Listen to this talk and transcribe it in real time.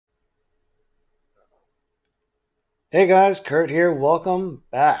Hey guys, Kurt here. Welcome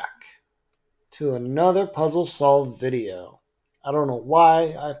back to another puzzle solve video. I don't know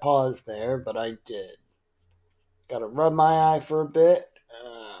why I paused there, but I did. Gotta rub my eye for a bit.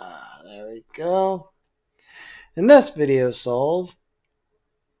 There we go. In this video solve,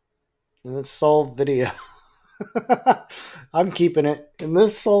 in this solve video, I'm keeping it. In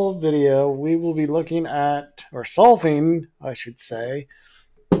this solve video, we will be looking at, or solving, I should say,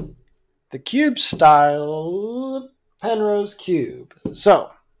 the CubeStyle Penrose cube. So,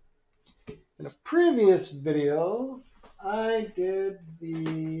 in a previous video, I did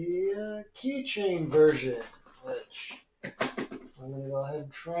the keychain version, which I'm going to go ahead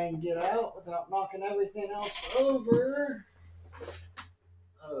and try and get out without knocking everything else over.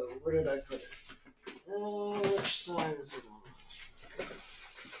 Oh, where did I put it? Which side is it on?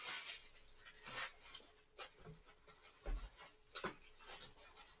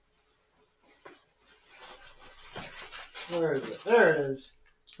 Where is it? There it is.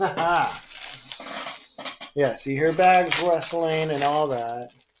 Haha. Yeah, see her bags wrestling and all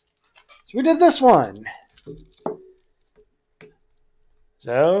that. So we did this one.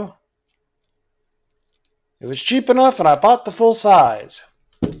 So it was cheap enough and I bought the full size.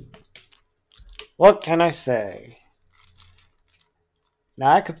 What can I say?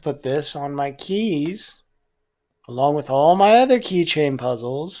 Now I could put this on my keys along with all my other keychain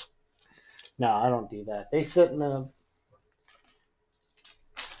puzzles. No, I don't do that. They sit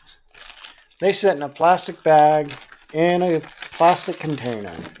in a plastic bag in a plastic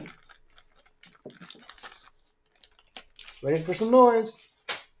container. Waiting for some noise.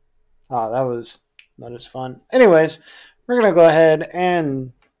 Oh, that was fun. Anyways, we're going to go ahead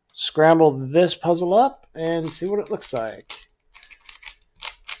and scramble this puzzle up and see what it looks like.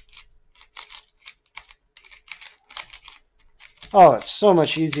 Oh, it's so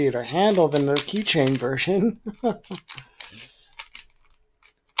much easier to handle than the keychain version.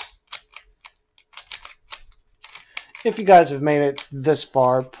 If you guys have made it this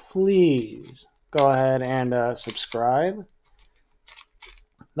far, please go ahead and subscribe.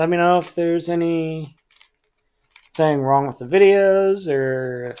 Let me know if there's anything wrong with the videos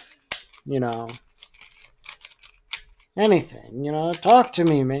or if, anything. Talk to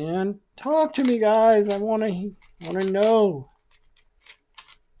me, man. Talk to me, guys. I want to know.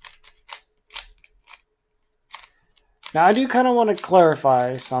 Now, I do kind of want to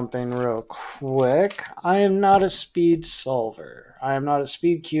clarify something real quick. I am not a speed solver. I am not a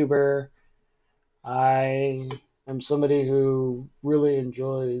speed cuber. I am somebody who really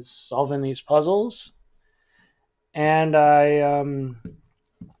enjoys solving these puzzles. And I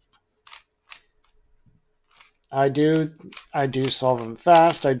do solve them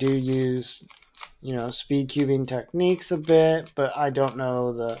fast. I do use, speed cubing techniques a bit, but I don't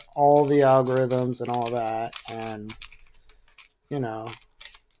know all the algorithms and all that. And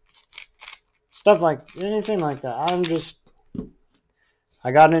stuff like anything like that.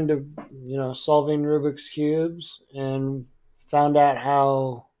 I got into, solving Rubik's Cubes and found out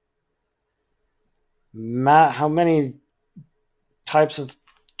how many types of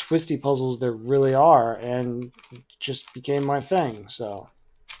twisty puzzles there really are, and it just became my thing. So,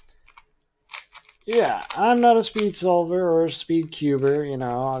 yeah, I'm not a speed solver or a speed cuber,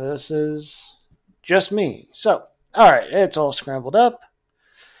 this is just me. So, all right, it's all scrambled up.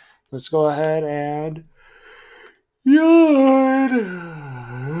 Let's go ahead and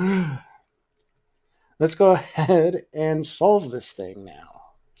let's go ahead and solve this thing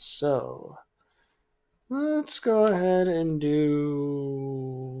now. So let's go ahead and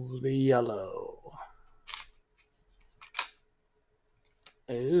do the yellow.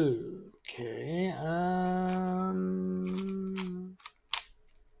 Okay.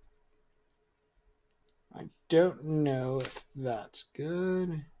 I don't know if that's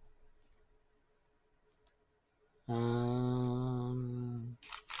good.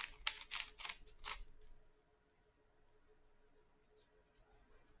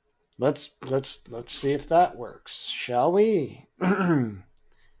 Let's see if that works, shall we? So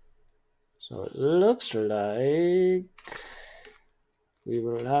it looks like we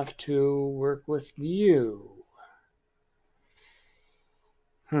will have to work with you.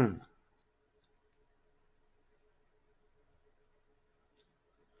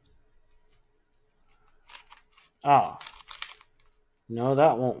 Ah, no,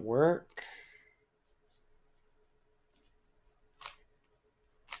 that won't work.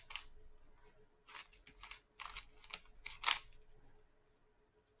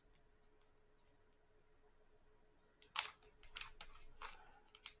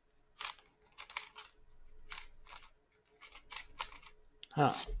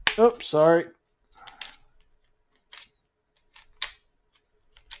 Huh. Oops, sorry.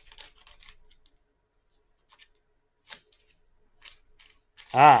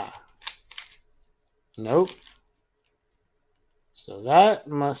 Ah. Nope. So that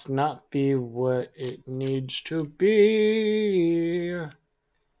must not be what it needs to be.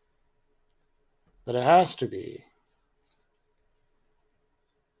 But it has to be.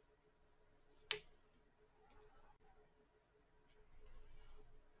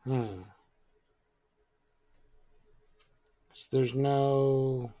 So there's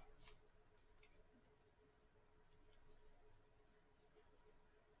no...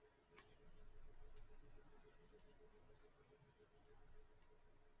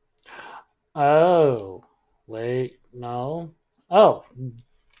 Oh. Wait, no. Oh.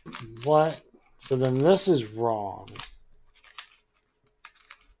 What? So then this is wrong.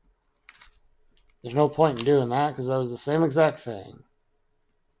 There's no point in doing that because that was the same exact thing.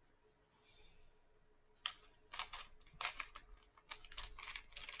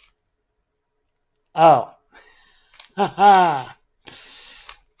 Oh. Haha.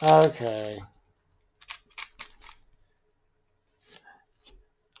 Okay.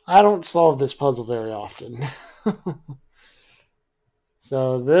 I don't solve this puzzle very often.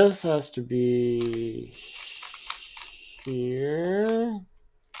 So this has to be here.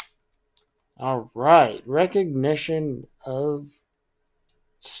 All right. Recognition of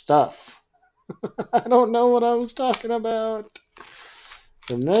stuff. I don't know what I was talking about.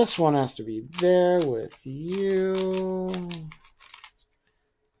 Then this one has to be there with you.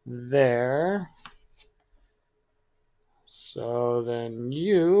 There. So then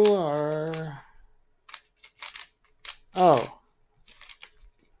you are... Oh.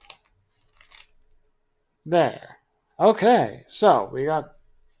 There. Okay, so we got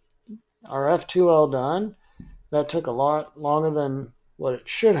our F2L done. That took a lot longer than what it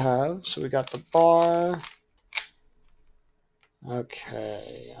should have. So we got the bar.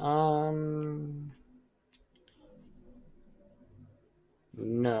 Okay.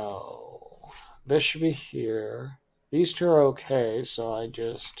 No. This should be here. These two are okay, so I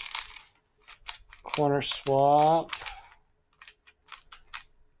just corner swap.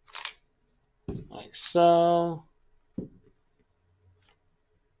 Like so.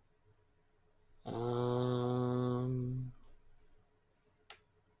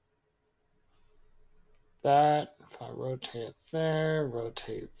 That, if I rotate it there,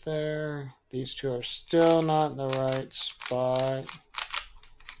 rotate there. These two are still not in the right spot.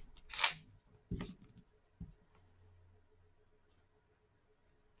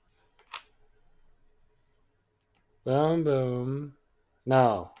 Boom, boom.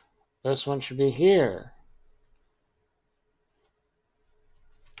 No, this one should be here.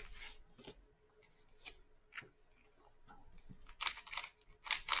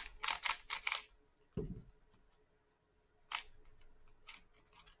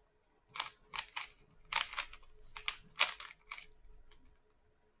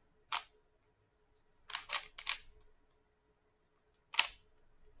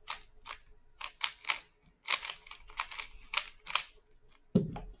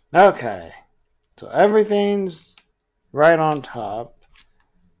 Okay, so everything's right on top.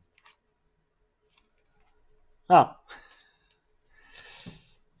 Oh.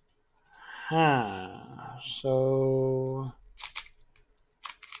 So...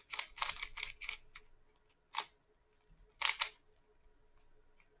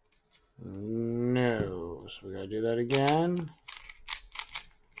 No, so we gotta do that again.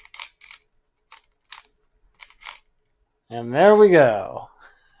 And there we go.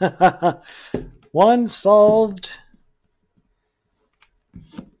 One solved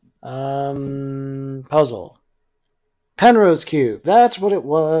puzzle. Penrose cube. That's what it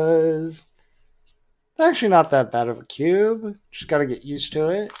was. It's actually not that bad of a cube. Just got to get used to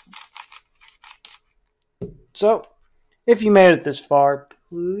it. So, if you made it this far,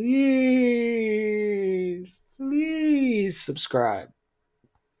 please subscribe.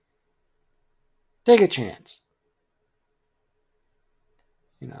 Take a chance.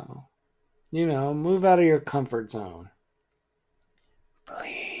 You know, move out of your comfort zone.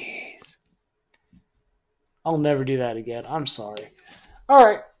 Please. I'll never do that again. I'm sorry. All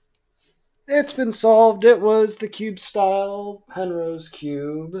right. It's been solved. It was the CubeStyle Penrose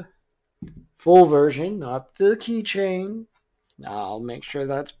cube. Full version, not the keychain. I'll make sure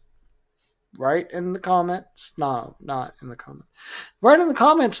that's right in the comments. No, not in the comments. Right in the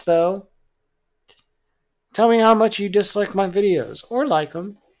comments, though. Tell me how much you dislike my videos or like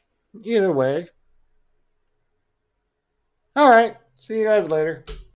them. Either way. All right. See you guys later.